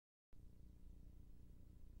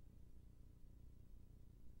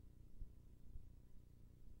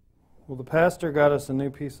Well, the pastor got us a new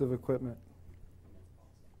piece of equipment.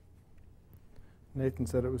 Nathan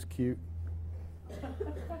said it was cute.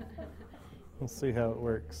 We'll see how it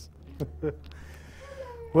works.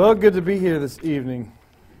 Well, good to be here this evening.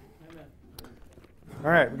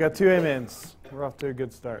 All right, we got 2 amens. We're off to a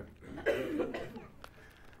good start.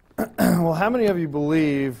 Well, how many of you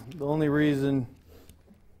believe the only reason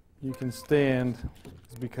you can stand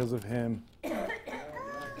is because of Him?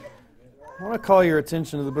 I want to call your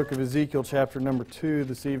attention to the book of Ezekiel, chapter number 2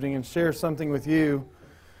 this evening, and share something with you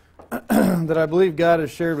that I believe God has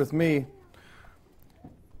shared with me.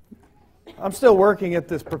 I'm still working at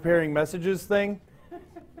this preparing messages thing,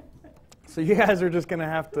 so you guys are just going to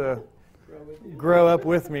have to grow up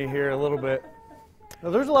with me here a little bit. Now,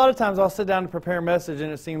 there's a lot of times I'll sit down to prepare a message,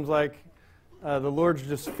 and it seems like the Lord's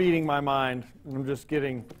just feeding my mind, and I'm just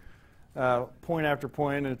getting point after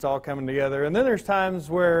point, and it's all coming together. And then there's times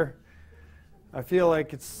where I feel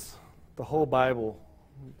like it's the whole Bible.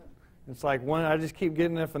 It's like I just keep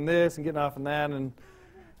getting off on this and getting off on that. And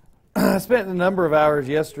I spent a number of hours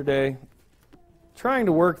yesterday trying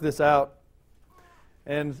to work this out.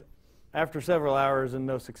 And after several hours and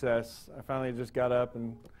no success, I finally just got up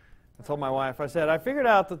and I told my wife, I said, I figured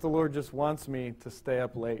out that the Lord just wants me to stay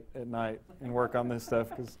up late at night and work on this stuff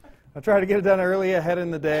because I tried to get it done early ahead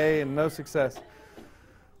in the day and no success.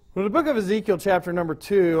 Well, the book of Ezekiel, chapter number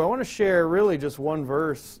 2, I want to share really just one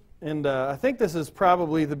verse. And I think this is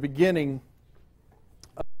probably the beginning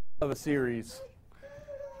of a series.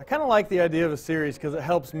 I kind of like the idea of a series because it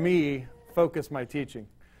helps me focus my teaching.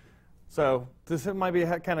 So this might be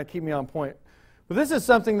kind of keep me on point. But this is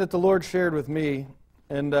something that the Lord shared with me.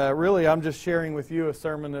 And really, I'm just sharing with you a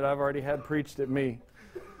sermon that I've already had preached at me.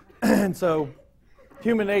 And so,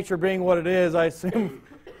 human nature being what it is, I assume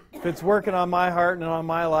if it's working on my heart and on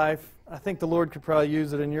my life, I think the Lord could probably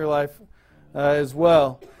use it in your life as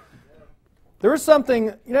well. There is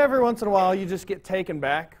something, every once in a while you just get taken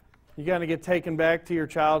back. You kind of get taken back to your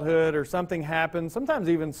childhood or something happens, sometimes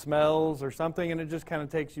even smells or something, and it just kind of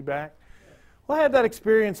takes you back. Well, I had that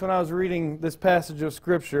experience when I was reading this passage of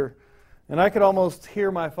Scripture, and I could almost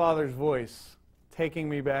hear my Father's voice taking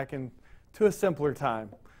me back into a simpler time.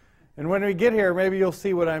 And when we get here, maybe you'll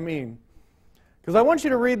see what I mean. Because I want you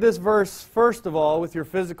to read this verse, first of all, with your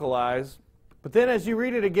physical eyes. But then as you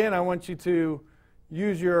read it again, I want you to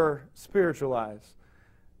use your spiritual eyes.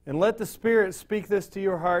 And let the Spirit speak this to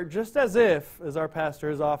your heart, just as if, as our pastor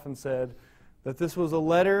has often said, that this was a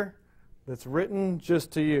letter that's written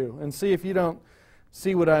just to you. And see if you don't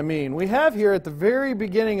see what I mean. We have here at the very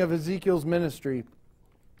beginning of Ezekiel's ministry,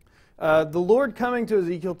 the Lord coming to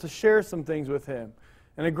Ezekiel to share some things with him.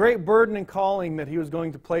 And a great burden and calling that He was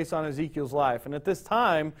going to place on Ezekiel's life. And at this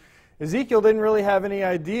time, Ezekiel didn't really have any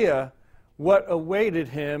idea what awaited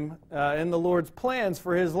him in the Lord's plans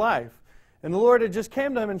for his life. And the Lord had just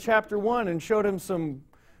came to him in chapter 1 and showed him some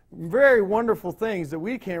very wonderful things that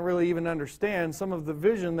we can't really even understand, some of the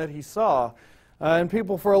vision that he saw. And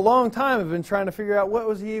people for a long time have been trying to figure out what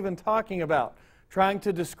was he even talking about, trying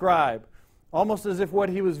to describe, almost as if what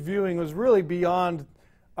he was viewing was really beyond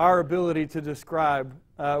our ability to describe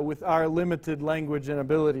with our limited language and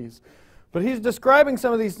abilities. But he's describing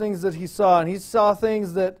some of these things that he saw, and he saw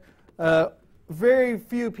things that very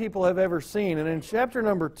few people have ever seen. And in chapter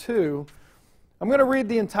number 2, I'm going to read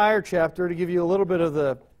the entire chapter to give you a little bit of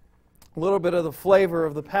the flavor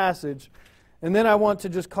of the passage, and then I want to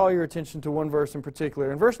just call your attention to one verse in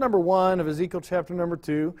particular. In verse number 1 of Ezekiel chapter number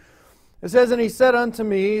 2, it says, "And he said unto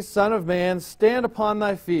me, Son of man, stand upon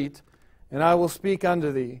thy feet, and I will speak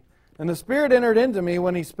unto thee. And the Spirit entered into me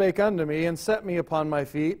when he spake unto me, and set me upon my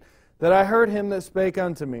feet, that I heard him that spake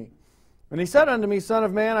unto me. And he said unto me, Son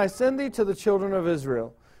of man, I send thee to the children of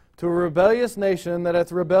Israel, to a rebellious nation that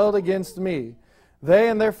hath rebelled against me. They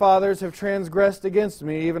and their fathers have transgressed against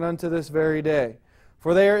me, even unto this very day.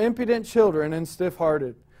 For they are impudent children and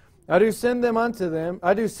stiff-hearted. I do send thee unto them,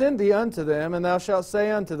 and thou shalt say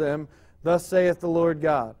unto them, Thus saith the Lord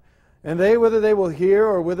God. And they, whether they will hear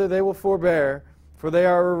or whether they will forbear, for they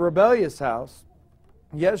are a rebellious house,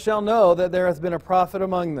 yet shall know that there hath been a prophet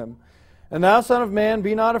among them. And thou, son of man,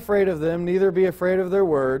 be not afraid of them, neither be afraid of their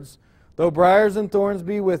words. Though briars and thorns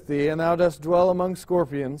be with thee, and thou dost dwell among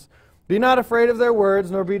scorpions, be not afraid of their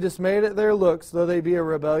words, nor be dismayed at their looks, though they be a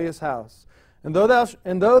rebellious house. And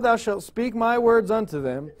though thou shalt speak my words unto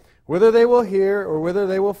them, whether they will hear or whether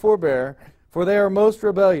they will forbear, for they are most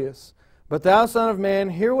rebellious. But thou, son of man,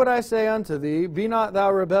 hear what I say unto thee. Be not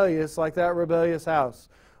thou rebellious like that rebellious house.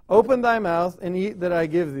 Open thy mouth, and eat that I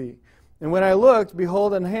give thee. And when I looked,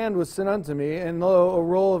 behold, an hand was sent unto me, and lo, a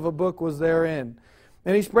roll of a book was therein.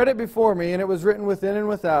 And he spread it before me, and it was written within and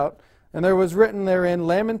without, and there was written therein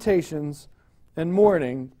lamentations and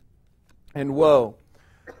mourning and woe.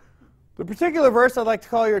 The particular verse I'd like to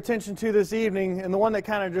call your attention to this evening, and the one that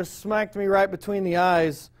kind of just smacked me right between the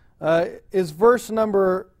eyes, is verse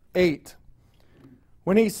number 8.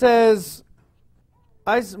 When he says,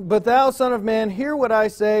 But thou, son of man, hear what I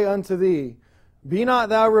say unto thee. Be not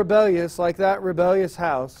thou rebellious like that rebellious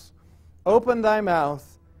house. Open thy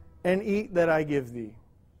mouth, and eat that I give thee.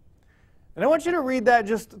 And I want you to read that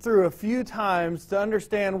just through a few times to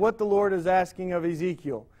understand what the Lord is asking of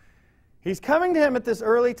Ezekiel. He's coming to him at this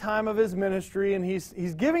early time of his ministry, and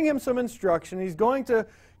he's giving him some instruction. He's going to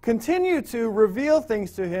continue to reveal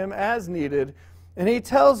things to him as needed. And he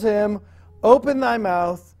tells him, open thy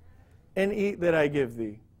mouth and eat that I give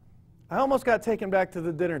thee. I almost got taken back to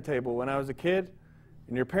the dinner table when I was a kid,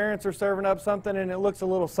 and your parents are serving up something and it looks a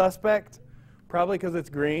little suspect, probably because it's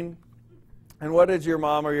green. And what did your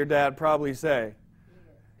mom or your dad probably say?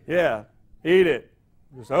 Yeah, eat it.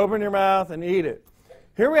 Just open your mouth and eat it.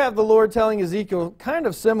 Here we have the Lord telling Ezekiel kind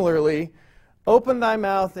of similarly, open thy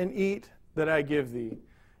mouth and eat that I give thee.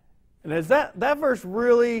 And as that verse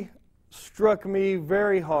really struck me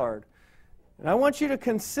very hard. And I want you to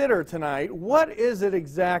consider tonight, what is it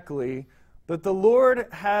exactly that the Lord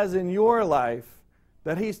has in your life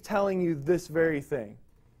that He's telling you this very thing?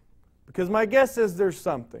 Because my guess is there's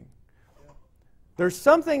something. There's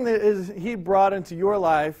something that He brought into your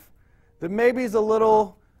life that maybe is a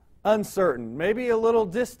little uncertain, maybe a little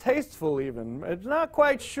distasteful even. It's not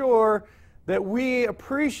quite sure that we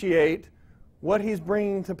appreciate what He's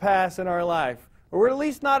bringing to pass in our life. Or we're at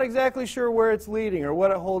least not exactly sure where it's leading or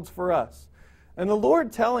what it holds for us. And the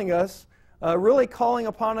Lord telling us, really calling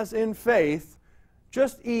upon us in faith,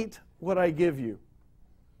 just eat what I give you.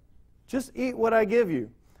 Just eat what I give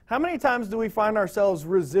you. How many times do we find ourselves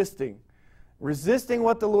resisting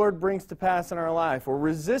what the Lord brings to pass in our life, or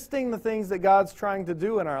resisting the things that God's trying to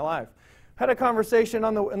do in our life? I had a conversation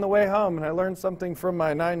in the way home, and I learned something from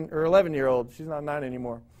my 9 or 11-year-old. She's not 9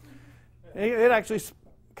 anymore. It actually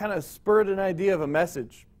kind of spurred an idea of a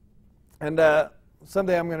message. And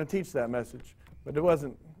someday I'm going to teach that message, but it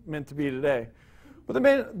wasn't meant to be today. But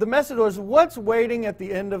the message was, what's waiting at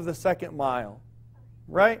the end of the second mile?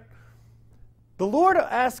 Right? The Lord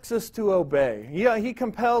asks us to obey. He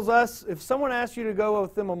compels us. If someone asks you to go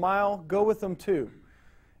with them a mile, go with them 2.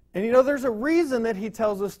 And you know, there's a reason that He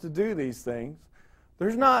tells us to do these things.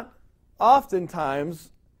 There's not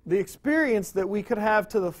oftentimes the experience that we could have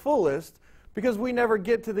to the fullest because we never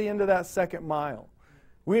get to the end of that second mile.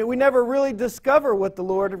 We never really discover what the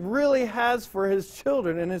Lord really has for His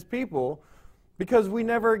children and His people because we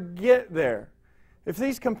never get there. If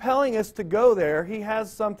He's compelling us to go there, He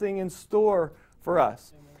has something in store for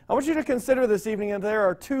us. Amen. I want you to consider this evening that there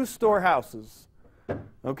are 2 storehouses,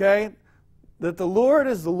 okay? That the Lord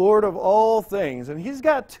is the Lord of all things, and He's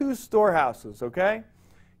got 2 storehouses, okay?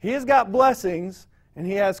 He has got blessings, and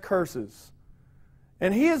He has curses.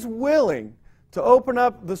 And He is willing to open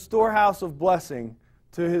up the storehouse of blessing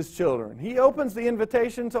to His children. He opens the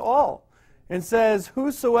invitation to all and says,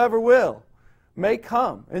 whosoever will may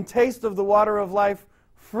come and taste of the water of life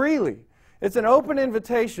freely. It's an open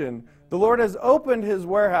invitation. The Lord has opened His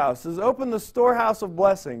warehouse, has opened the storehouse of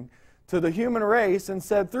blessing to the human race and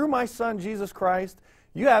said, through my Son, Jesus Christ,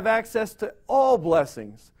 you have access to all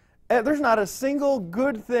blessings. There's not a single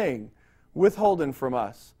good thing withholden from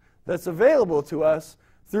us that's available to us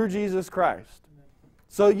through Jesus Christ.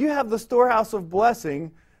 So you have the storehouse of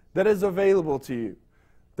blessing that is available to you.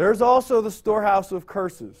 There's also the storehouse of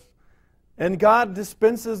curses. And God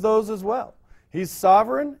dispenses those as well. He's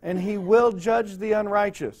sovereign, and He will judge the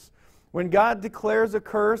unrighteous. When God declares a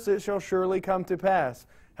curse, it shall surely come to pass.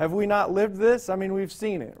 Have we not lived this? I mean, we've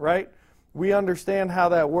seen it, right? We understand how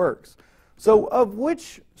that works. So of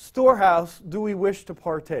which storehouse do we wish to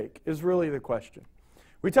partake is really the question.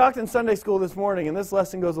 We talked in Sunday school this morning, and this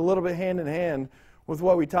lesson goes a little bit hand in hand with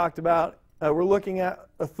what we talked about. We're looking at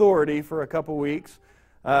authority for a couple weeks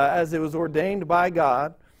as it was ordained by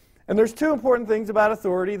God. And there's 2 important things about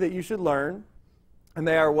authority that you should learn. And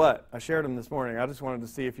they are what? I shared them this morning. I just wanted to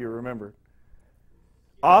see if you remembered.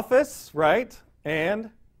 Office, right?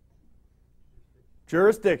 And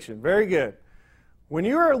jurisdiction. Very good. When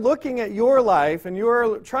you are looking at your life and you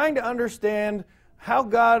are trying to understand how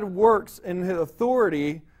God works in His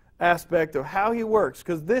authority aspect of how He works,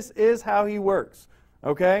 because this is how He works,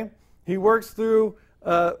 okay? He works through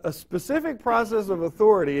a specific process of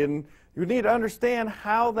authority, and you need to understand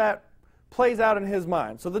how that plays out in His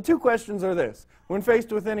mind. So the 2 questions are this. When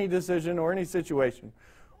faced with any decision or any situation,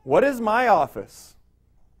 what is my office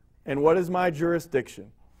and what is my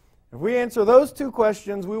jurisdiction? If we answer those 2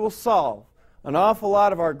 questions, we will solve an awful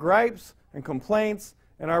lot of our gripes and complaints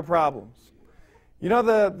and our problems. You know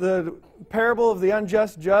the parable of the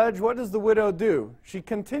unjust judge? What does the widow do? She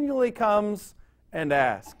continually comes and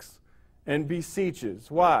asks and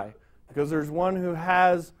beseeches. Why? Because there's one who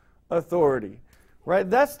has authority. Right?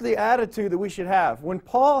 That's the attitude that we should have. When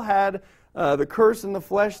Paul had the curse in the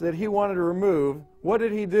flesh that he wanted to remove, what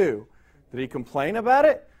did he do? Did he complain about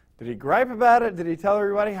it? Did he gripe about it? Did he tell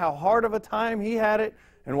everybody how hard of a time he had it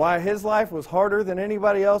and why his life was harder than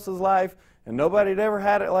anybody else's life and nobody had ever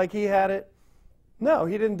had it like he had it? No,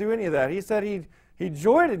 he didn't do any of that. He said he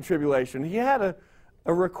joyed in tribulation. He had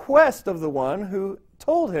a request of the one who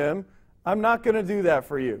told him, I'm not going to do that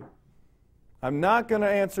for you. I'm not going to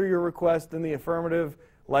answer your request in the affirmative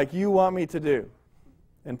like you want me to do.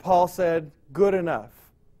 And Paul said, good enough.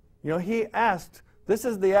 You know, he asked, this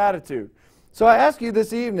is the attitude. So I ask you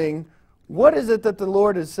this evening, what is it that the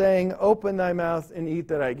Lord is saying, open thy mouth and eat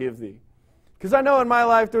that I give thee? Because I know in my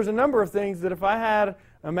life there's a number of things that if I had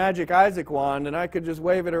a magic Isaac wand and I could just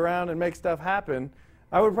wave it around and make stuff happen,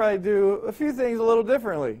 I would probably do a few things a little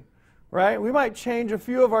differently, right? We might change a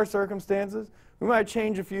few of our circumstances. We might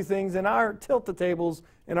change a few things in our tilt the tables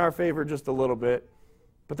in our favor just a little bit,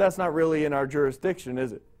 but that's not really in our jurisdiction,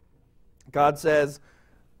 is it? God says,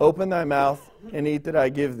 open thy mouth and eat that I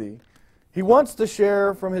give thee. He wants to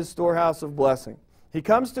share from his storehouse of blessing. He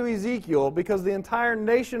comes to Ezekiel because the entire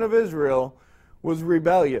nation of Israel was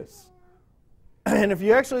rebellious. And if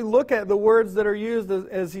you actually look at the words that are used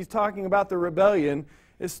as he's talking about the rebellion,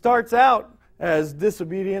 it starts out as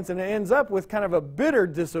disobedience and it ends up with kind of a bitter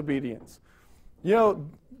disobedience. You know,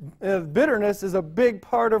 bitterness is a big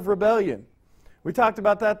part of rebellion. We talked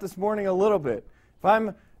about that this morning a little bit. If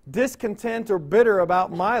I'm discontent or bitter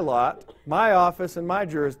about my lot, my office, and my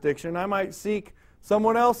jurisdiction, I might seek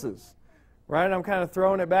someone else's. Right? I'm kind of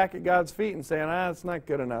throwing it back at God's feet and saying, it's not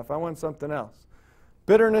good enough. I want something else.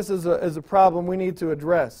 Bitterness is a problem we need to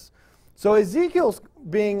address. So Ezekiel's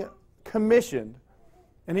being commissioned,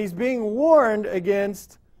 and he's being warned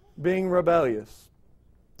against being rebellious.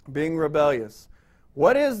 Being rebellious.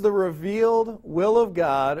 What is the revealed will of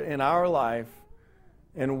God in our life,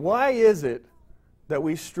 and why is it that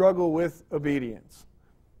we struggle with obedience?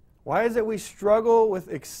 Why is it we struggle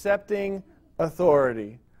with accepting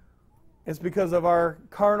authority? It's because of our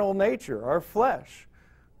carnal nature, our flesh,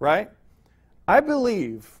 right? I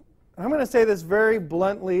believe, I'm going to say this very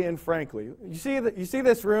bluntly and frankly. You see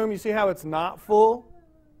this room, you see how it's not full?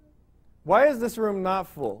 Why is this room not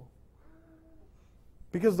full?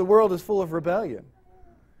 Because the world is full of rebellion.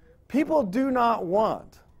 People do not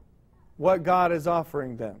want what God is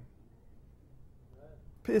offering them.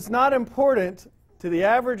 It's not important to the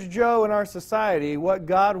average Joe in our society what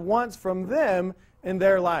God wants from them in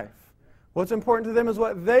their life. What's important to them is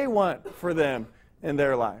what they want for them in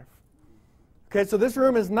their life. Okay, so this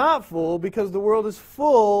room is not full because the world is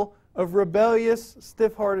full of rebellious,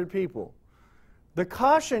 stiff-hearted people. The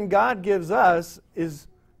caution God gives us is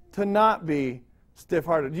to not be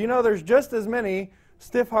stiff-hearted. Do you know there's just as many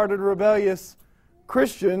stiff-hearted, rebellious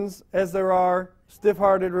Christians as there are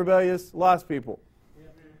stiff-hearted, rebellious, lost people?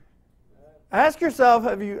 Ask yourself,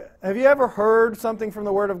 have you ever heard something from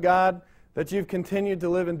the Word of God that you've continued to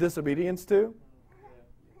live in disobedience to?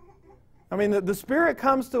 I mean, the Spirit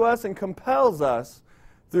comes to us and compels us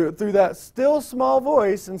through that still small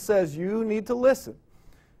voice and says, you need to listen.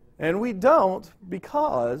 And we don't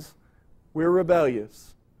because we're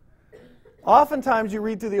rebellious. Oftentimes you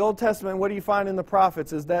read through the Old Testament, what do you find in the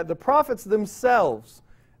prophets is that the prophets themselves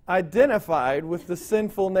identified with the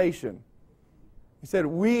sinful nation. He said,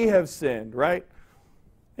 we have sinned, right?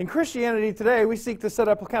 In Christianity today, we seek to set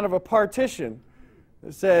up a kind of a partition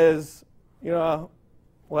that says, you know,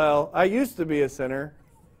 well, I used to be a sinner,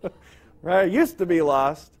 right? I used to be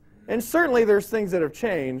lost. And certainly there's things that have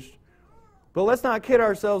changed. But let's not kid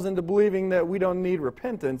ourselves into believing that we don't need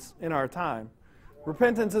repentance in our time.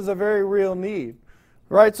 Repentance is a very real need.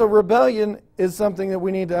 Right? So rebellion is something that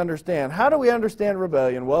we need to understand. How do we understand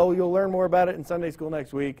rebellion? Well, you'll learn more about it in Sunday school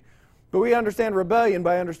next week. But we understand rebellion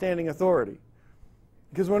by understanding authority.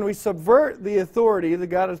 Because when we subvert the authority that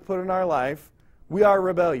God has put in our life, we are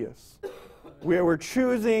rebellious. We're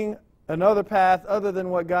choosing another path other than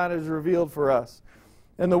what God has revealed for us.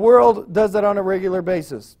 And the world does that on a regular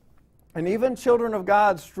basis. And even children of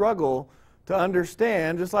God struggle to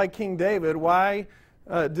understand, just like King David, why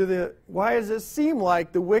does it seem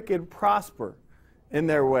like the wicked prosper in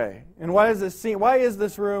their way? And why is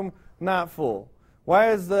this room not full?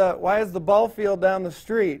 Why is the ball field down the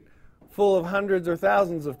street full of hundreds or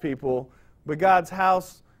thousands of people, but God's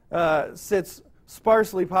house sits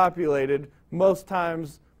sparsely populated most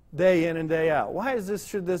times day in and day out. Why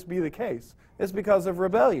should this be the case? It's because of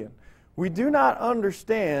rebellion. We do not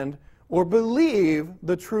understand or believe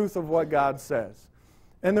the truth of what God says.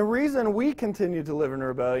 And the reason we continue to live in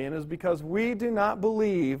rebellion is because we do not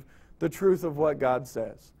believe the truth of what God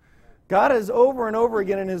says. God has over and over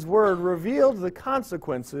again in His Word revealed the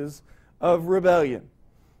consequences of rebellion,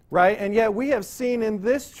 right? And yet we have seen in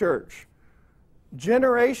this church,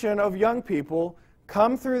 generation of young people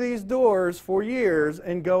come through these doors for years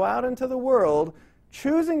and go out into the world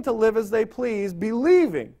choosing to live as they please,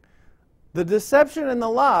 believing the deception and the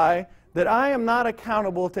lie that I am not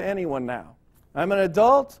accountable to anyone now. I'm an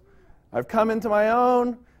adult, I've come into my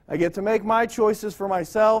own, I get to make my choices for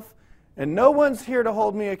myself, and no one's here to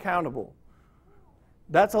hold me accountable.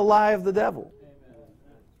 That's a lie of the devil.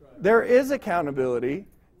 There is accountability,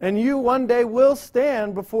 and you one day will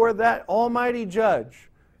stand before that almighty judge,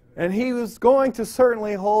 and He is going to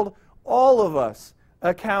certainly hold all of us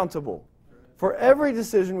accountable for every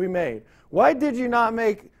decision we made. Why did you not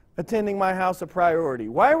make attending my house a priority?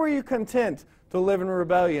 Why were you content to live in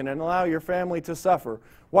rebellion and allow your family to suffer?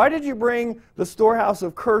 Why did you bring the storehouse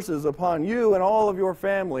of curses upon you and all of your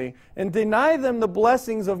family and deny them the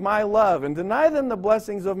blessings of my love and deny them the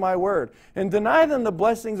blessings of my word and deny them the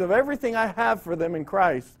blessings of everything I have for them in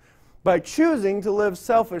Christ by choosing to live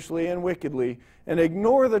selfishly and wickedly and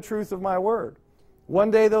ignore the truth of my word?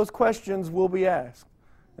 One day those questions will be asked.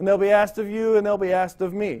 And they'll be asked of you and they'll be asked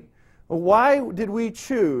of me. Why did we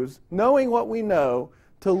choose, knowing what we know,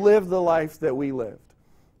 to live the life that we lived?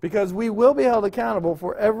 Because we will be held accountable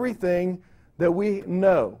for everything that we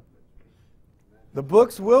know. The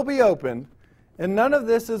books will be opened, and none of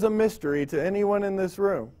this is a mystery to anyone in this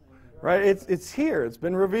room. Right? It's here. It's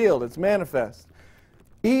been revealed. It's manifest.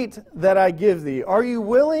 Eat that I give thee. Are you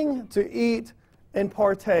willing to eat and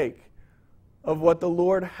partake of what the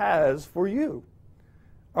Lord has for you?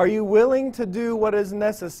 Are you willing to do what is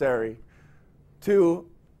necessary to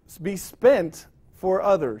be spent for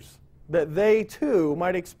others, that they too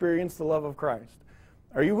might experience the love of Christ?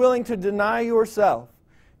 Are you willing to deny yourself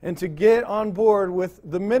and to get on board with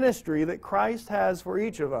the ministry that Christ has for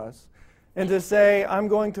each of us and to say, I'm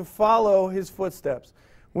going to follow His footsteps?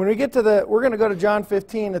 When we get to we're going to go to John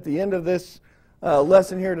 15 at the end of this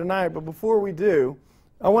lesson here tonight, but before we do,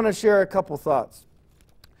 I want to share a couple thoughts.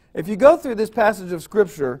 If you go through this passage of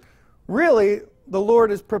Scripture, really the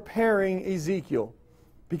Lord is preparing Ezekiel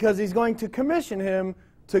because He's going to commission him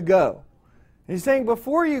to go. He's saying,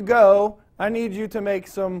 before you go, I need you to make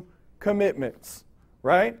some commitments,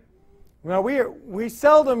 right? Now, we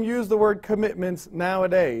seldom use the word commitments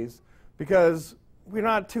nowadays because we're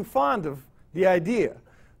not too fond of the idea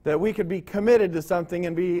that we could be committed to something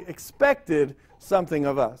and be expected something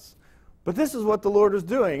of us. But this is what the Lord is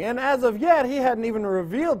doing. And as of yet, He hadn't even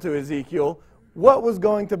revealed to Ezekiel what was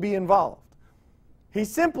going to be involved. He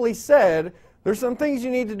simply said, there's some things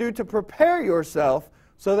you need to do to prepare yourself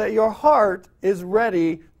so that your heart is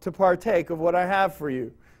ready to partake of what I have for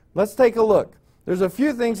you. Let's take a look. There's a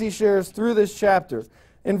few things He shares through this chapter.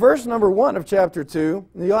 In verse number 1 of chapter 2,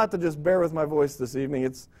 and you'll have to just bear with my voice this evening,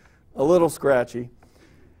 it's a little scratchy.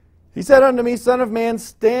 He said unto me, Son of man,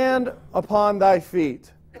 stand upon thy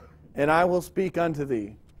feet, and I will speak unto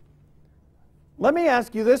thee. Let me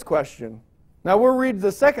ask you this question. Now we'll read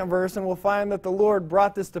the second verse and we'll find that the Lord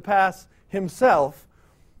brought this to pass Himself.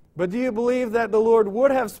 But do you believe that the Lord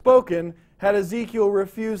would have spoken had Ezekiel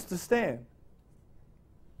refused to stand?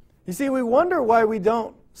 You see, we wonder why we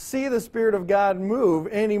don't see the Spirit of God move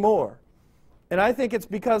anymore. And I think it's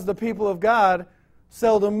because the people of God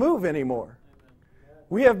seldom move anymore.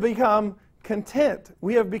 We have become content.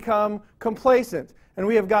 We have become complacent. And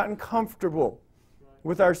we have gotten comfortable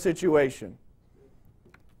with our situation.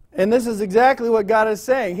 And this is exactly what God is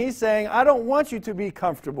saying. He's saying, I don't want you to be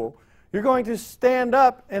comfortable. You're going to stand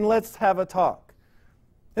up and let's have a talk.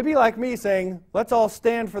 It'd be like me saying, let's all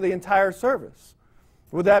stand for the entire service.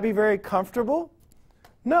 Would that be very comfortable?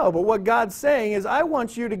 No, but what God's saying is, I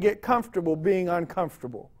want you to get comfortable being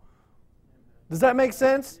uncomfortable. Does that make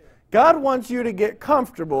sense? God wants you to get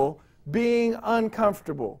comfortable being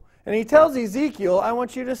uncomfortable. And He tells Ezekiel, I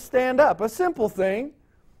want you to stand up. A simple thing,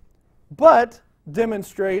 but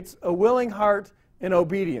demonstrates a willing heart and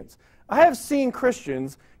obedience. I have seen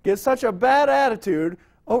Christians get such a bad attitude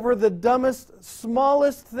over the dumbest,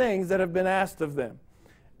 smallest things that have been asked of them.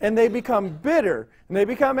 And they become bitter, and they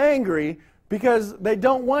become angry because they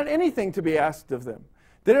don't want anything to be asked of them.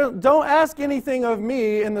 They don't ask anything of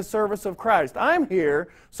me in the service of Christ. I'm here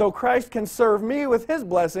so Christ can serve me with His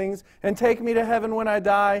blessings and take me to heaven when I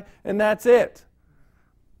die, and that's it.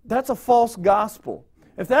 That's a false gospel.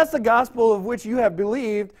 If that's the gospel of which you have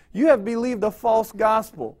believed a false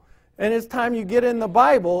gospel. And it's time you get in the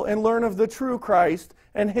Bible and learn of the true Christ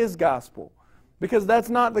and His gospel. Because that's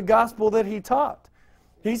not the gospel that He taught.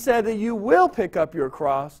 He said that you will pick up your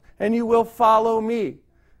cross and you will follow me.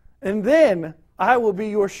 And then I will be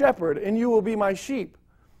your shepherd and you will be my sheep.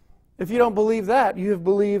 If you don't believe that, you have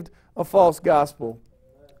believed a false gospel.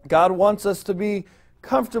 God wants us to be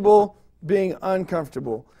comfortable being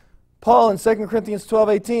uncomfortable. Paul in 2 Corinthians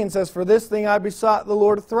 12:18 says, "For this thing I besought the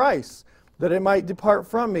Lord thrice, that it might depart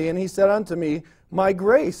from me. And He said unto me, My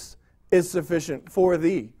grace is sufficient for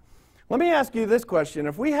thee." Let me ask you this question.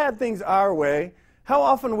 If we had things our way, how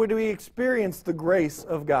often would we experience the grace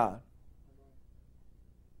of God?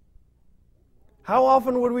 How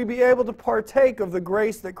often would we be able to partake of the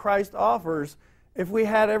grace that Christ offers if we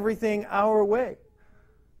had everything our way?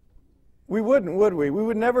 We wouldn't, would we? We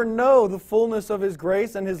would never know the fullness of His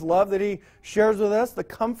grace and His love that He shares with us, the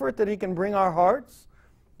comfort that He can bring our hearts,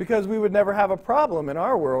 because we would never have a problem in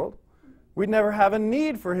our world. We'd never have a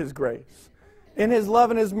need for His grace. In His love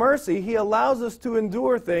and His mercy, He allows us to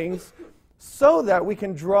endure things so that we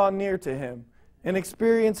can draw near to Him and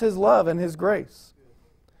experience His love and His grace.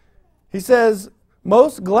 He says,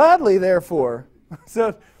 "Most gladly, therefore."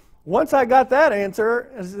 So once I got that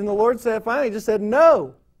answer, and the Lord said, finally just said,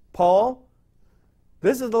 "No, Paul,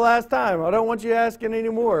 this is the last time. I don't want you asking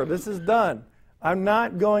anymore. This is done. I'm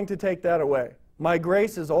not going to take that away. My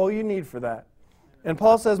grace is all you need for that." And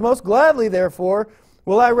Paul says, "Most gladly, therefore,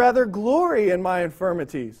 will I rather glory in my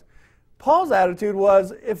infirmities." Paul's attitude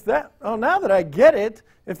was, now that I get it,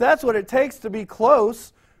 if that's what it takes to be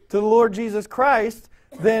close to the Lord Jesus Christ,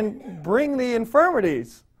 then bring the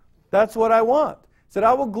infirmities. That's what I want. He said,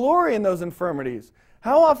 "I will glory in those infirmities."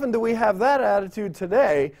 How often do we have that attitude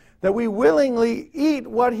today, that we willingly eat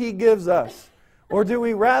what He gives us? Or do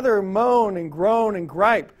we rather moan and groan and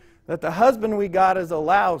gripe that the husband we got is a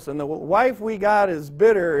louse and the wife we got is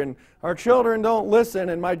bitter and our children don't listen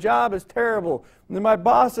and my job is terrible and my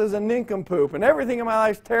boss is a nincompoop and everything in my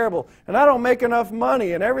life is terrible and I don't make enough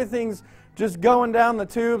money and everything's just going down the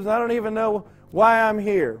tubes and I don't even know why I'm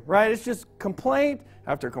here, right? It's just complaint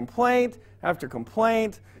after complaint after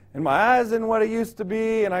complaint, and my eyes isn't what it used to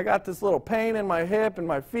be, and I got this little pain in my hip, and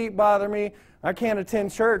my feet bother me. I can't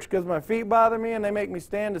attend church because my feet bother me, and they make me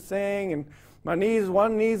stand to sing, and my knees,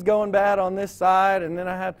 one knee's going bad on this side, and then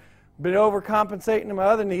I had been overcompensating, and my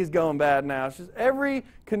other knee's going bad now. It's just every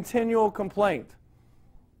continual complaint.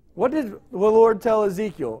 What did the Lord tell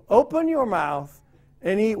Ezekiel? Open your mouth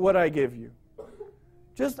and eat what I give you.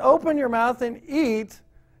 Just open your mouth and eat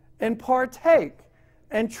and partake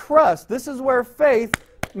and trust. This is where faith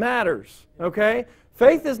matters, okay?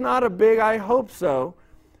 Faith is not a big I hope so.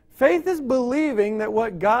 Faith is believing that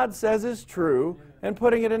what God says is true and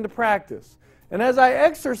putting it into practice. And as I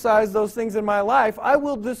exercise those things in my life, I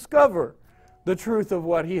will discover the truth of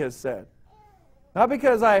what He has said. Not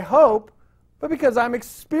because I hope, but because I'm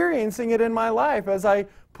experiencing it in my life as I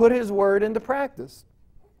put His Word into practice.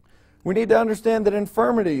 We need to understand that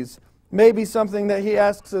infirmities may be something that He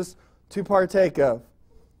asks us to partake of.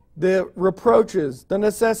 The reproaches, the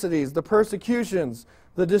necessities, the persecutions,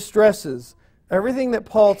 the distresses, everything that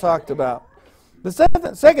Paul talked about. The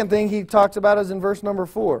second thing he talks about is in verse number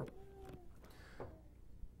 4.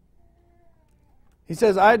 He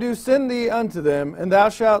says, "I do send thee unto them, and thou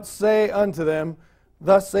shalt say unto them,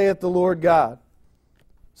 Thus saith the Lord God."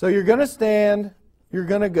 So you're going to stand, you're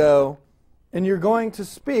going to go, and you're going to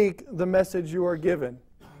speak the message you are given.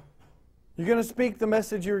 You're going to speak the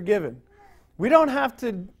message you're given. We don't have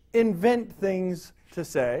to invent things to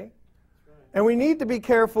say, and we need to be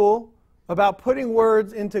careful about putting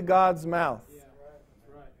words into God's mouth.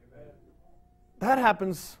 That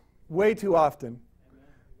happens way too often.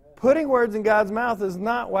 Putting words in God's mouth is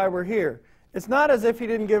not why we're here. It's not as if He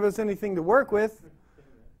didn't give us anything to work with.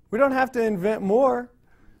 We don't have to invent more.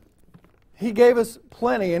 He gave us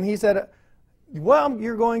plenty, and He said, what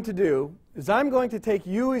you're going to do is I'm going to take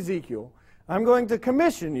you, Ezekiel. I'm going to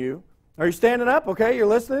commission you. Are you standing up? Okay, you're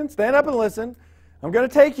listening? Stand up and listen. I'm going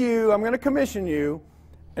to take you, I'm going to commission you,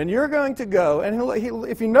 and you're going to go. And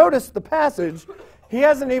if you notice the passage, He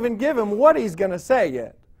hasn't even given what He's going to say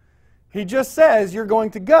yet. He just says you're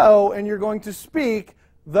going to go and you're going to speak,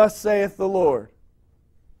 "Thus saith the Lord."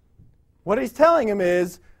 What He's telling him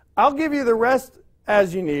is, I'll give you the rest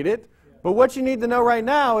as you need it, but what you need to know right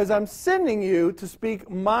now is I'm sending you to speak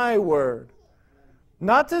my word.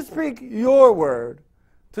 Not to speak your word,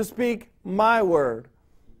 to speak my word.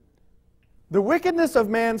 The wickedness of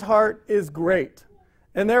man's heart is great.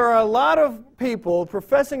 And there are a lot of people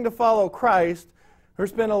professing to follow Christ who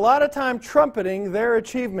spend a lot of time trumpeting their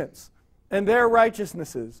achievements and their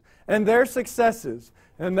righteousnesses and their successes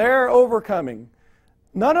and their overcoming.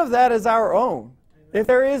 None of that is our own. If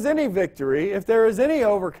there is any victory, if there is any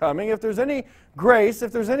overcoming, if there's any grace,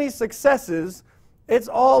 if there's any successes, it's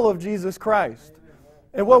all of Jesus Christ.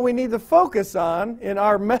 And what we need to focus on in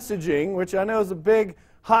our messaging, which I know is a big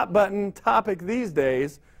hot button topic these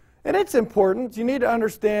days, and it's important. You need to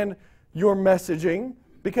understand your messaging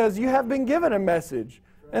because you have been given a message.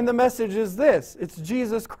 And the message is this. It's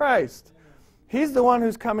Jesus Christ. He's the one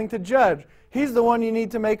who's coming to judge. He's the one you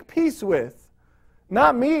need to make peace with.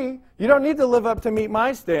 Not me. You don't need to live up to meet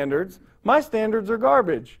my standards. My standards are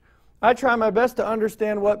garbage. I try my best to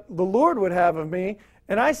understand what the Lord would have of me,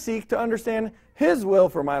 and I seek to understand His will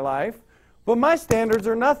for my life. But my standards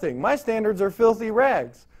are nothing. My standards are filthy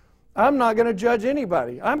rags. I'm not going to judge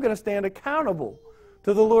anybody. I'm going to stand accountable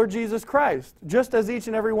to the Lord Jesus Christ, just as each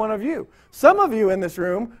and every one of you. Some of you in this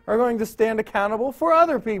room are going to stand accountable for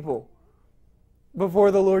other people before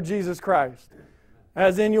the Lord Jesus Christ,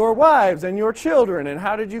 as in your wives and your children, and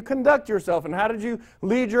how did you conduct yourself, and how did you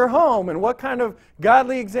lead your home, and what kind of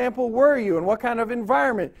godly example were you, and what kind of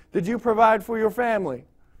environment did you provide for your family?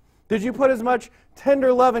 Did you put as much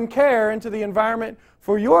tender love and care into the environment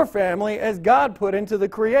for your family as God put into the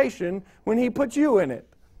creation when He put you in it?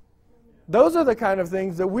 Those are the kind of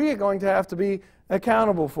things that we are going to have to be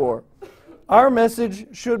accountable for. Our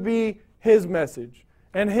message should be His message,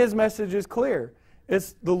 and His message is clear.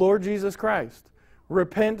 It's the Lord Jesus Christ.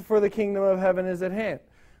 Repent, for the kingdom of heaven is at hand.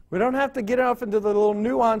 We don't have to get off into the little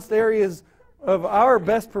nuanced areas of our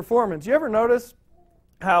best performance. You ever notice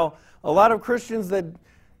how a lot of Christians that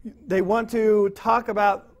they want to talk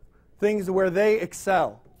about things where they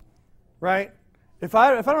excel, right? If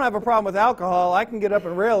I don't have a problem with alcohol, I can get up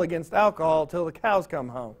and rail against alcohol till the cows come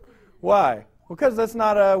home. Why? Because that's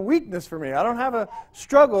not a weakness for me. I don't have a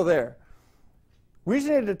struggle there. We just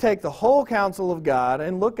need to take the whole counsel of God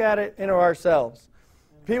and look at it in ourselves.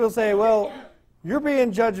 People say, well, you're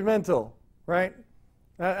being judgmental, right?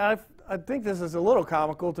 I think this is a little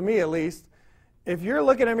comical, to me at least. If you're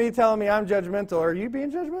looking at me telling me I'm judgmental, are you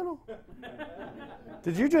being judgmental?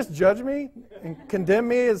 Did you just judge me and condemn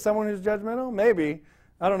me as someone who's judgmental? Maybe.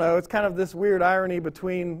 I don't know. It's kind of this weird irony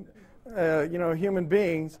between human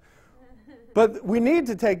beings. But we need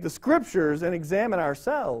to take the Scriptures and examine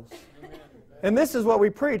ourselves. And this is what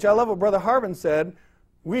we preach. I love what Brother Harbin said.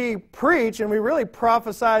 We preach and we really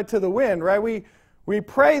prophesy to the wind, right? We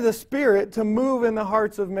pray the Spirit to move in the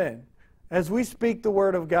hearts of men as we speak the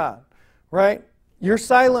Word of God, right? Your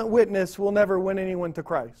silent witness will never win anyone to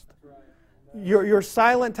Christ. Your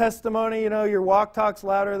silent testimony, your walk talk's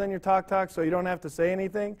louder than your talk, so you don't have to say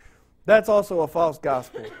anything. That's also a false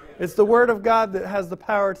gospel. It's the Word of God that has the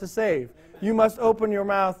power to save. You must open your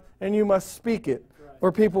mouth and you must speak it,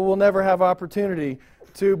 or people will never have opportunity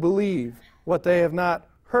to believe what they have not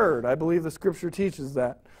heard. I believe the Scripture teaches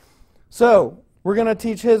that. So, we're going to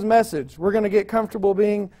teach His message. We're going to get comfortable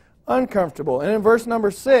being uncomfortable. And in verse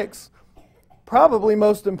number 6, probably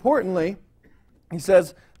most importantly, He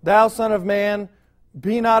says, Thou son of man,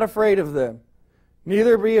 be not afraid of them,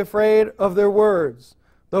 neither be afraid of their words.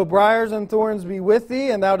 Though briars and thorns be with thee,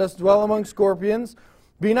 and thou dost dwell among scorpions,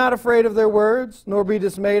 be not afraid of their words, nor be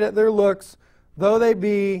dismayed at their looks, though they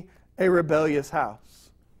be a rebellious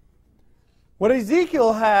house. What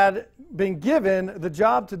Ezekiel had been given the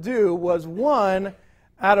job to do was one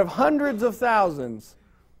out of hundreds of thousands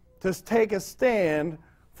to take a stand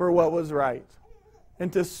for what was right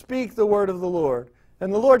and to speak the word of the Lord.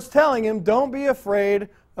 And the Lord's telling him, don't be afraid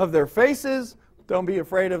of their faces. Don't be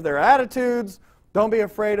afraid of their attitudes. Don't be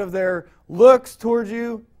afraid of their looks towards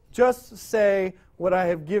you. Just say what I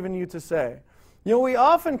have given you to say. We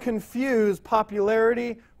often confuse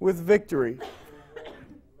popularity with victory.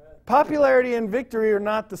 Popularity and victory are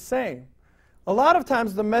not the same. A lot of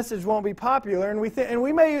times the message won't be popular, and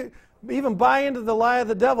we may even buy into the lie of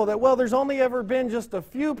the devil that, well, there's only ever been just a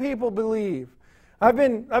few people believe. I've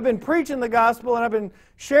been preaching the gospel and I've been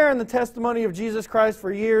sharing the testimony of Jesus Christ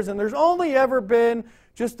for years, and there's only ever been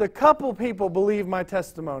just a couple people believe my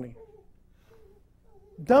testimony.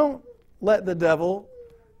 Don't let the devil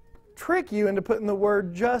trick you into putting the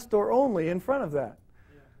word just or only in front of that.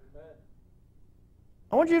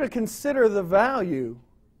 I want you to consider the value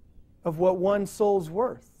of what one soul's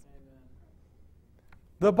worth.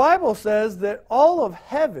 The Bible says that all of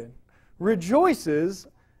heaven rejoices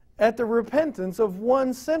at the repentance of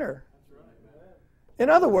one sinner. In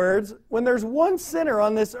other words, when there's one sinner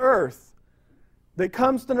on this earth that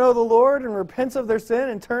comes to know the Lord and repents of their sin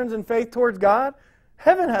and turns in faith towards God,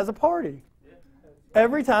 heaven has a party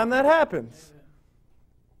every time that happens.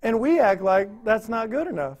 And we act like that's not good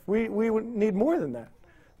enough. We need more than that.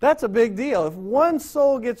 That's a big deal. If one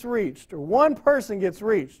soul gets reached, or one person gets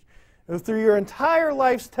reached, through your entire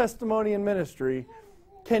life's testimony and ministry,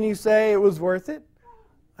 can you say it was worth it?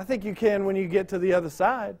 I think you can when you get to the other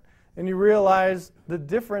side and you realize the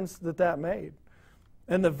difference that that made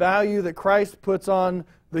and the value that Christ puts on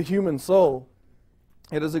the human soul.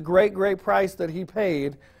 It is a great, great price that He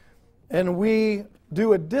paid, and we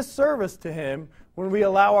do a disservice to Him when we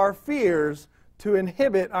allow our fears to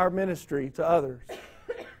inhibit our ministry to others.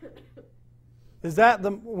 Is that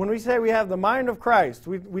when we say we have the mind of Christ,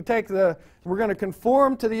 we're going to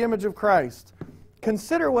conform to the image of Christ.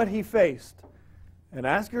 Consider what He faced. And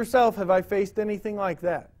ask yourself, have I faced anything like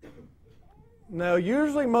that? No,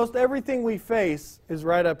 usually most everything we face is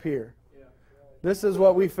right up here. This is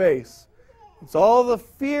what we face. It's all the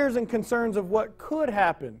fears and concerns of what could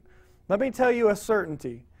happen. Let me tell you a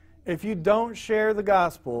certainty. If you don't share the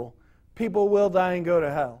gospel, people will die and go to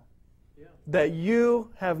hell. That you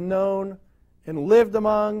have known and lived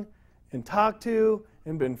among and talked to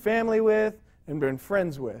and been family with and been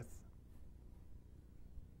friends with.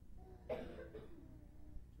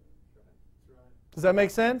 Does that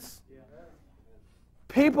make sense?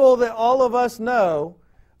 People that all of us know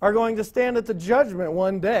are going to stand at the judgment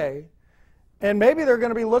one day, and maybe they're going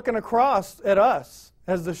to be looking across at us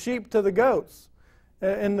as the sheep to the goats.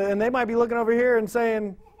 And they might be looking over here and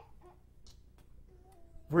saying,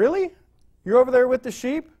 really? You're over there with the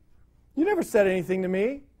sheep? You never said anything to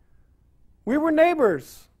me. We were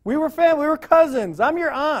neighbors. We were family. We were cousins. I'm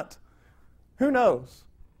your aunt. Who knows?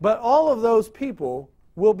 But all of those people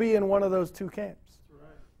will be in one of those two camps.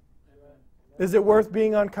 Is it worth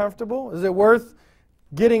being uncomfortable? Is it worth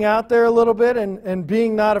getting out there a little bit and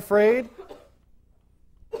being not afraid?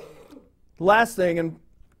 Last thing, and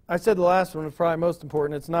I said the last one was probably most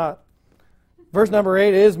important. It's not. Verse number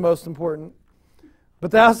 8 is most important.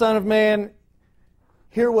 But thou, son of man,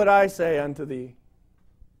 hear what I say unto thee.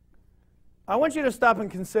 I want you to stop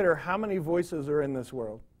and consider how many voices are in this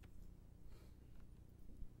world.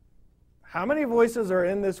 How many voices are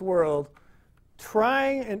in this world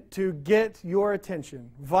trying to get your attention,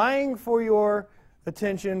 vying for your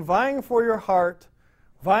attention, vying for your heart,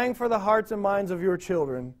 vying for the hearts and minds of your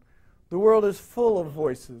children? The world is full of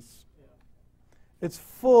voices. It's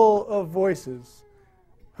full of voices.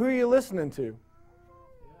 Who are you listening to?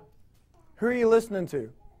 Who are you listening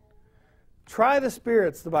to? Try the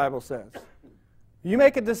spirits, the Bible says. You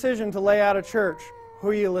make a decision to lay out a church, who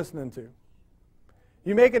are you listening to?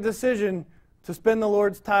 You make a decision to spend the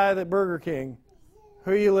Lord's tithe at Burger King,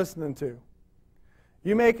 who are you listening to?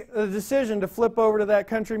 You make a decision to flip over to that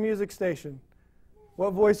country music station,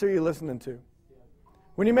 what voice are you listening to?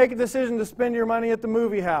 When you make a decision to spend your money at the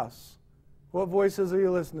movie house, what voices are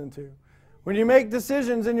you listening to? When you make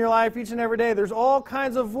decisions in your life each and every day, there's all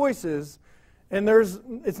kinds of voices, and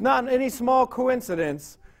it's not any small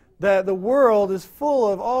coincidence that the world is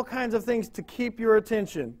full of all kinds of things to keep your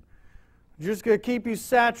attention. Just going to keep you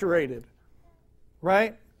saturated,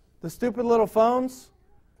 right? The stupid little phones.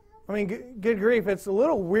 I mean, good grief, it's a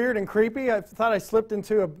little weird and creepy. I thought I slipped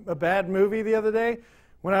into a bad movie the other day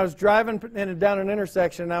when I was driving down an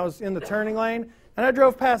intersection, and I was in the turning lane, and I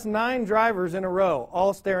drove past 9 drivers in a row,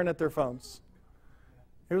 all staring at their phones.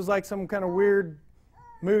 It was like some kind of weird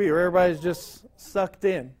movie where everybody's just sucked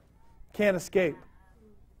in, can't escape.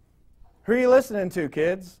 Who are you listening to,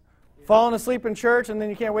 kids? Falling asleep in church, and then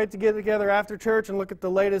you can't wait to get together after church and look at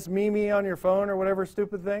the latest meme on your phone or whatever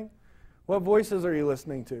stupid thing? What voices are you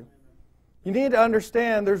listening to? You need to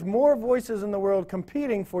understand there's more voices in the world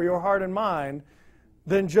competing for your heart and mind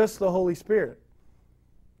than just the Holy Spirit.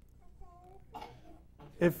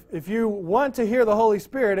 If you want to hear the Holy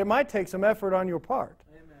Spirit, it might take some effort on your part.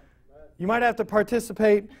 You might have to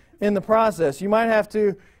participate in the process. You might have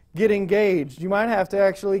to get engaged. You might have to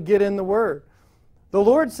actually get in the Word. The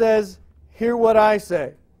Lord says, hear what I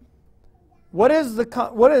say. What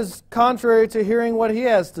is contrary to hearing what He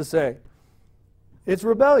has to say? It's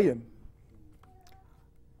rebellion.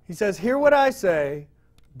 He says, hear what I say,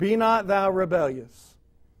 be not thou rebellious.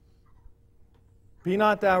 Be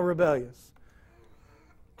not thou rebellious.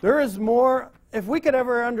 There is more, if we could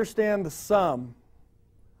ever understand the sum,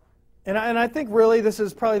 and I think really this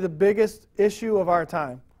is probably the biggest issue of our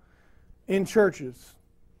time in churches.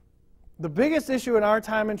 The biggest issue in our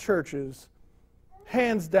time in churches,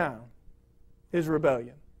 hands down, is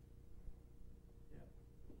rebellion.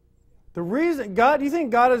 The reason, do you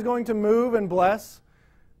think God is going to move and bless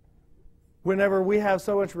whenever we have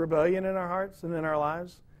so much rebellion in our hearts and in our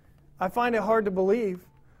lives? I find it hard to believe.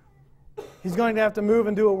 He's going to have to move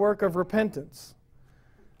and do a work of repentance.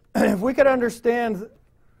 If we could understand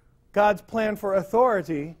God's plan for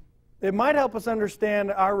authority, it might help us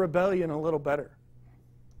understand our rebellion a little better.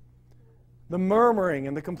 the murmuring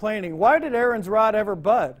and the complaining. Why did Aaron's rod ever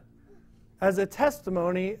bud? As a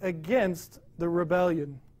testimony against the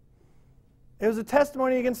rebellion. It was a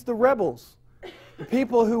testimony against the rebels, the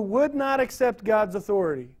people who would not accept God's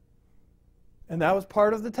authority. And that was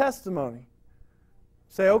part of the testimony.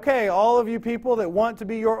 Say, okay, all of you people that want to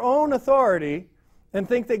be your own authority and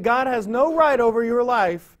think that God has no right over your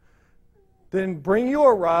life, then bring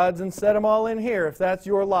your rods and set them all in here if that's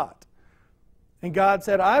your lot. And God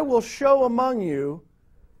said, I will show among you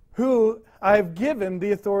who I've given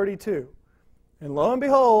the authority to. And lo and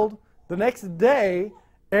behold, the next day,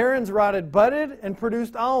 Aaron's rod had budded and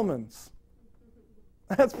produced almonds.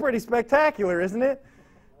 That's pretty spectacular, isn't it?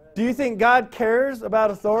 Do you think God cares about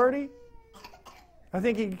authority? I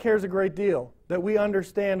think He cares a great deal that we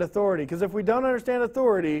understand authority. Because if we don't understand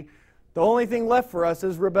authority, the only thing left for us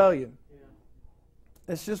is rebellion.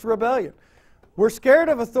 It's just rebellion. We're scared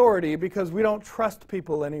of authority because we don't trust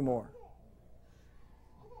people anymore.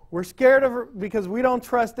 We're scared of because we don't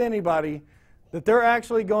trust anybody that they're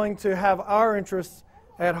actually going to have our interests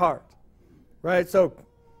at heart. Right? So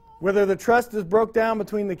whether the trust is broke down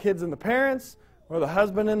between the kids and the parents, or the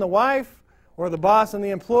husband and the wife, or the boss and the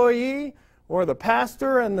employee, or the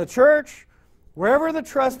pastor and the church, wherever the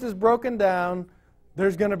trust is broken down,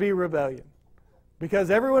 there's going to be rebellion. Because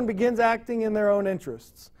everyone begins acting in their own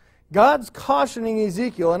interests. God's cautioning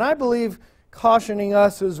Ezekiel, and I believe cautioning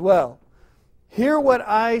us as well. Hear what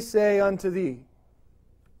I say unto thee.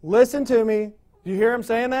 Listen to me. Do you hear him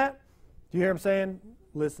saying that? Do you hear him saying,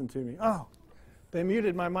 listen to me? Oh, they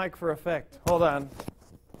muted my mic for effect. Hold on.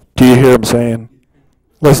 Do you hear him saying,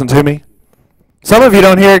 listen to me? Some of you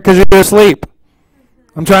don't hear it because you're asleep.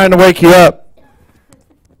 I'm trying to wake you up.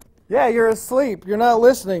 Yeah, you're asleep. You're not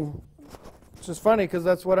listening. Which is funny because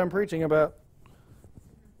that's what I'm preaching about.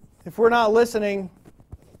 If we're not listening,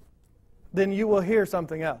 then you will hear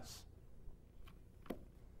something else.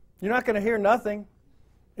 You're not going to hear nothing.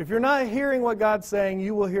 If you're not hearing what God's saying,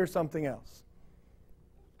 you will hear something else.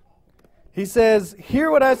 He says, hear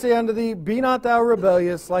what I say unto thee, be not thou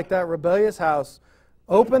rebellious like that rebellious house.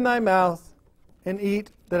 Open thy mouth and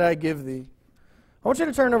eat that I give thee. I want you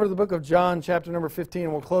to turn over to the book of John, chapter number 15,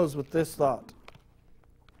 and we'll close with this thought.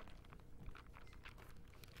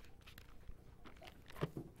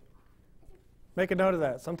 Make a note of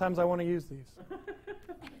that. Sometimes I want to use these.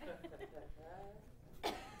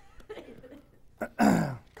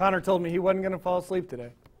 Connor told me he wasn't going to fall asleep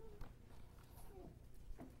today.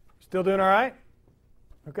 Still doing all right?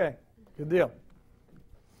 Okay, good deal.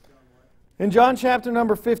 In John chapter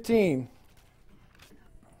number 15,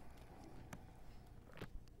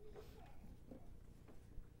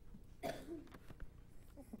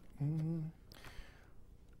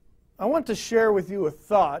 I want to share with you a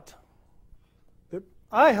thought that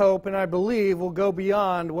I hope and I believe will go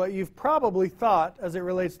beyond what you've probably thought as it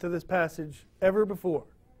relates to this passage ever before.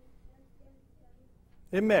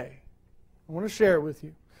 It may. I want to share it with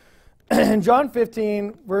you. In John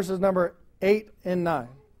 15, verses number 8 and 9.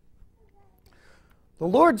 The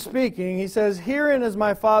Lord speaking, He says, herein is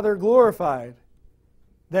my Father glorified,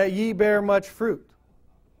 that ye bear much fruit.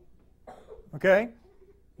 Okay?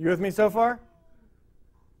 You with me so far?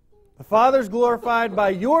 The Father's glorified by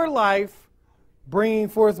your life bringing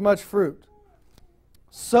forth much fruit.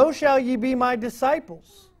 So shall ye be my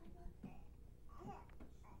disciples.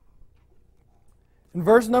 In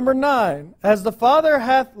verse number 9, as the Father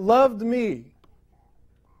hath loved me.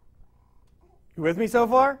 You with me so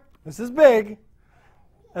far? This is big.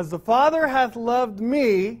 As the Father hath loved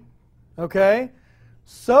me, okay,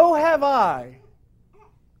 so have I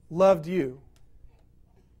loved you.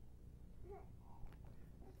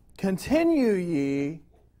 Continue ye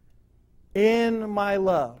in my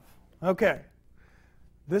love. Okay.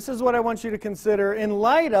 This is what I want you to consider in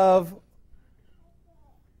light of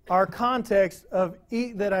our context of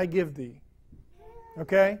eat that I give thee.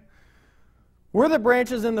 Okay? We're the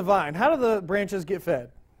branches in the vine. How do the branches get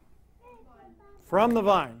fed? From the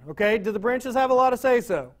vine. Okay? Do the branches have a lot of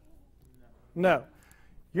say-so? No.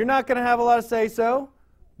 You're not going to have a lot of say-so,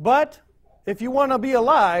 but if you want to be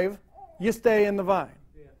alive, you stay in the vine.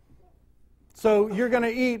 So you're going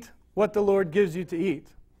to eat what the Lord gives you to eat.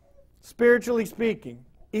 Spiritually speaking,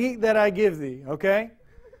 eat that I give thee, okay?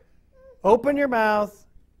 Open your mouth,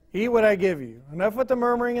 eat what I give you. Enough with the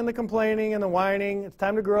murmuring and the complaining and the whining. It's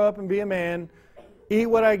time to grow up and be a man. Eat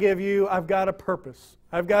what I give you. I've got a purpose.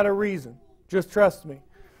 I've got a reason. Just trust me.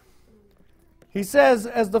 He says,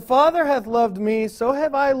 as the Father hath loved me, so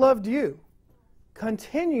have I loved you.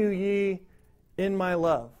 Continue ye in my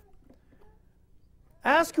love.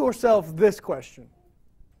 Ask yourself this question.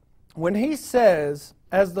 When he says,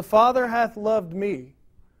 as the Father hath loved me,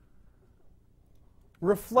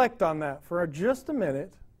 reflect on that for just a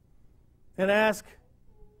minute and ask,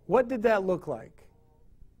 what did that look like?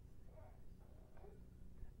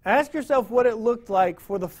 Ask yourself what it looked like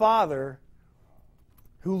for the Father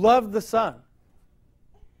who loved the Son.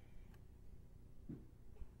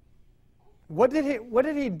 What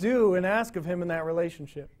did he do and ask of him in that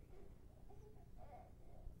relationship?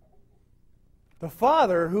 The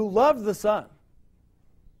Father who loved the Son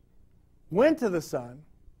went to the Son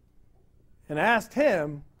and asked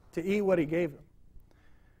him to eat what he gave him.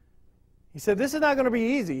 He said, this is not going to be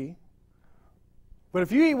easy, but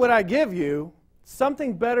if you eat what I give you,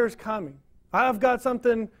 something better is coming. I've got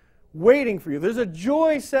something waiting for you. There's a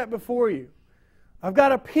joy set before you. I've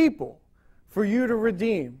got a people for you to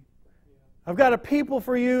redeem. I've got a people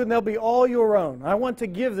for you, and they'll be all your own. I want to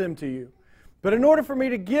give them to you. But in order for me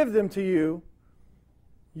to give them to you,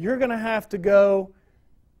 you're going to have to go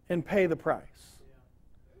and pay the price.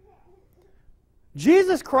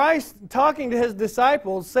 Jesus Christ talking to his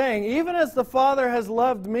disciples saying, even as the Father has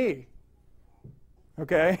loved me,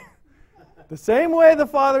 okay, the same way the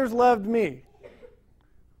Father's loved me,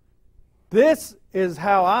 this is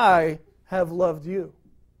how I have loved you.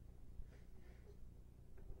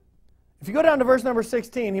 If you go down to verse number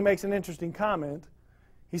 16, he makes an interesting comment.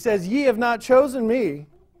 He says, ye have not chosen me,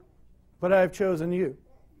 but I have chosen you,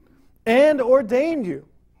 and ordained you,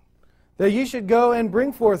 that ye should go and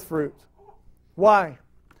bring forth fruit. Why?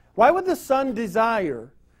 Why would the Son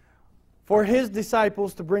desire for his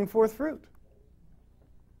disciples to bring forth fruit?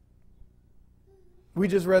 We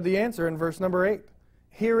just read the answer in verse number 8.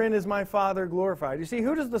 Herein is my Father glorified. You see,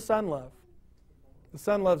 who does the Son love? The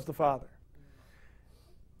Son loves the Father.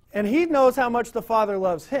 And he knows how much the Father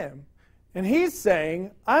loves him. And he's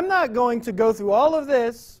saying, I'm not going to go through all of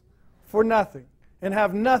this for nothing and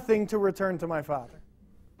have nothing to return to my Father.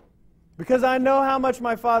 Because I know how much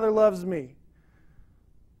my Father loves me.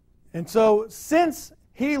 And so, since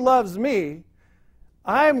he loves me,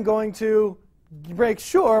 I'm going to make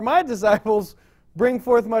sure my disciples bring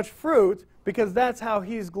forth much fruit, because that's how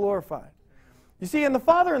he's glorified. You see, in the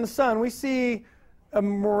Father and the Son, we see a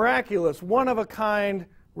miraculous, one-of-a-kind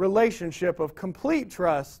relationship of complete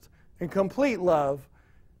trust and complete love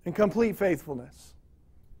and complete faithfulness.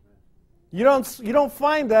 You don't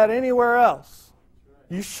find that anywhere else.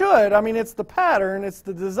 You should. I mean, it's the pattern, it's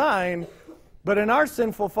the design, but in our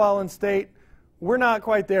sinful fallen state, we're not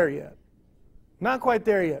quite there yet. Not quite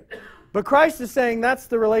there yet. But Christ is saying that's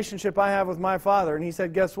the relationship I have with my Father. And he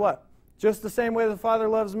said, guess what? Just the same way the Father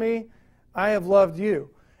loves me, I have loved you.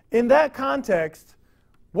 In that context,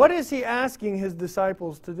 what is he asking his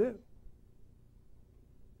disciples to do?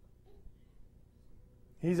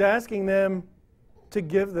 He's asking them to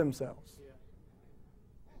give themselves.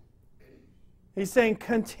 He's saying,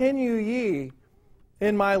 continue ye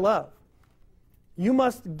in my love. You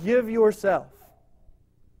must give yourself.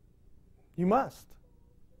 You must.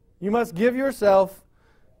 You must give yourself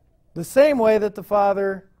the same way that the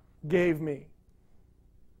Father gave me.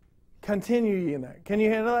 Continue ye in that. Can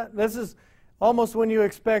you handle that? This is almost when you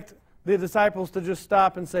expect the disciples to just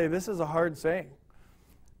stop and say, this is a hard saying.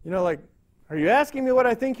 You know, like, are you asking me what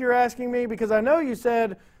I think you're asking me? Because I know you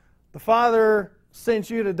said the Father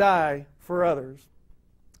sent you to die for others.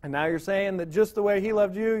 And now you're saying that just the way he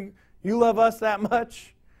loved you, you love us that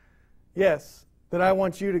much? Yes, that I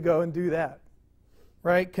want you to go and do that.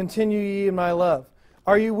 Right? Continue ye in my love.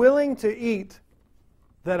 Are you willing to eat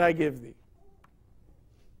that I give thee?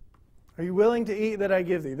 Are you willing to eat that I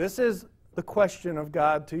give thee? This is the question of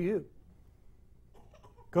God to you.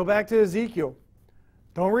 Go back to Ezekiel.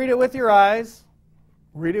 Don't read it with your eyes.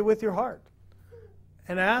 Read it with your heart.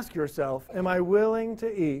 And ask yourself, am I willing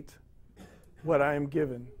to eat what I am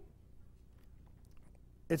given?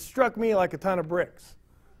 It struck me like a ton of bricks.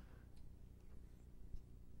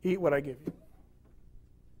 Eat what I give you.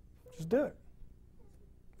 Just do it.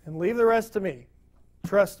 And leave the rest to me.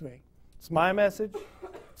 Trust me. It's my message.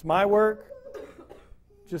 It's my work.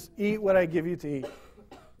 Just eat what I give you to eat.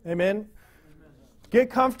 Amen? Get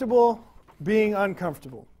comfortable being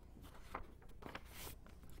uncomfortable.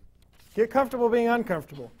 Get comfortable being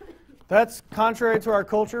uncomfortable. That's contrary to our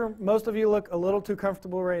culture. Most of you look a little too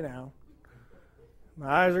comfortable right now.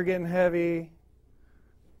 My eyes are getting heavy.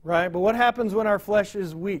 Right? But what happens when our flesh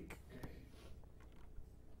is weak?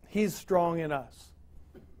 He's strong in us.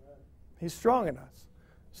 He's strong in us.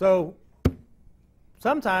 So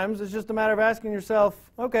sometimes it's just a matter of asking yourself,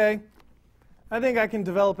 okay, I think I can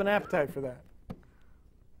develop an appetite for that.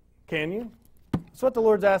 Can you? That's what the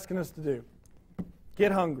Lord's asking us to do.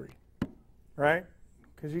 Get hungry, right?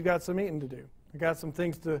 Because you got some eating to do. You got some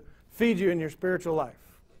things to feed you in your spiritual life.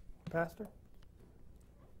 Pastor?